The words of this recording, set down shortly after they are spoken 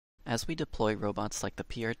As we deploy robots like the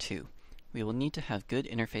PR2, we will need to have good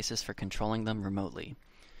interfaces for controlling them remotely.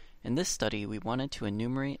 In this study, we wanted to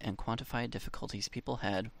enumerate and quantify difficulties people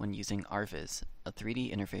had when using RViz, a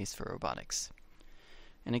 3D interface for robotics.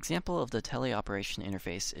 An example of the teleoperation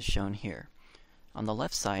interface is shown here. On the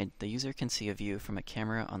left side, the user can see a view from a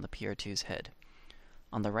camera on the PR2's head.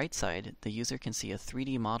 On the right side, the user can see a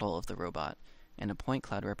 3D model of the robot and a point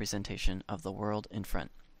cloud representation of the world in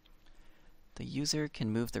front. The user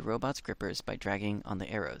can move the robot's grippers by dragging on the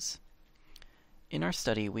arrows. In our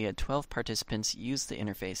study, we had 12 participants use the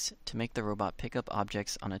interface to make the robot pick up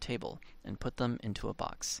objects on a table and put them into a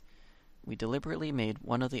box. We deliberately made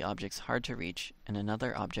one of the objects hard to reach and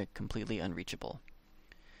another object completely unreachable.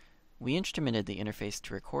 We instrumented the interface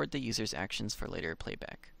to record the user's actions for later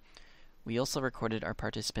playback. We also recorded our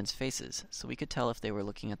participants' faces so we could tell if they were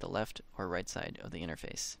looking at the left or right side of the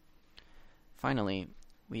interface. Finally,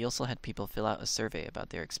 we also had people fill out a survey about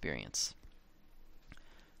their experience.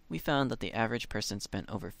 We found that the average person spent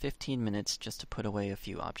over 15 minutes just to put away a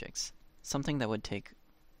few objects, something that would take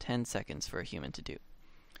 10 seconds for a human to do.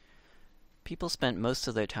 People spent most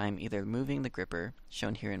of their time either moving the gripper,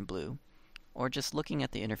 shown here in blue, or just looking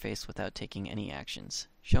at the interface without taking any actions,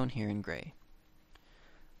 shown here in gray.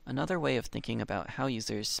 Another way of thinking about how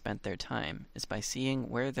users spent their time is by seeing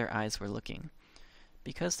where their eyes were looking.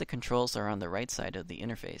 Because the controls are on the right side of the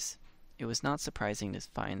interface, it was not surprising to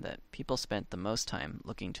find that people spent the most time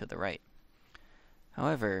looking to the right.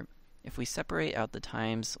 However, if we separate out the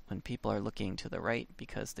times when people are looking to the right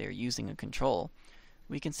because they are using a control,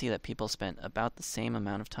 we can see that people spent about the same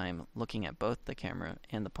amount of time looking at both the camera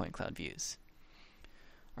and the point cloud views.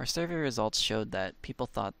 Our survey results showed that people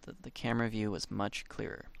thought that the camera view was much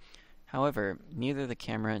clearer. However, neither the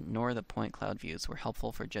camera nor the point cloud views were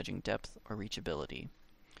helpful for judging depth or reachability.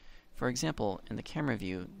 For example, in the camera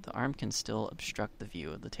view, the arm can still obstruct the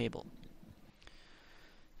view of the table.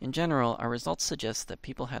 In general, our results suggest that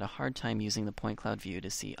people had a hard time using the point cloud view to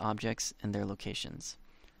see objects and their locations.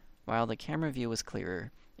 While the camera view was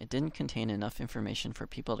clearer, it didn't contain enough information for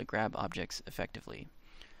people to grab objects effectively.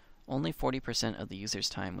 Only 40% of the user's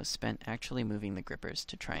time was spent actually moving the grippers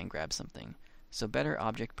to try and grab something, so better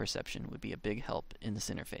object perception would be a big help in this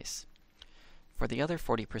interface. For the other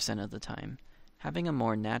 40% of the time, having a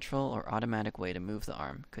more natural or automatic way to move the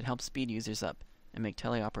arm could help speed users up and make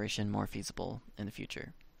teleoperation more feasible in the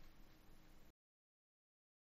future.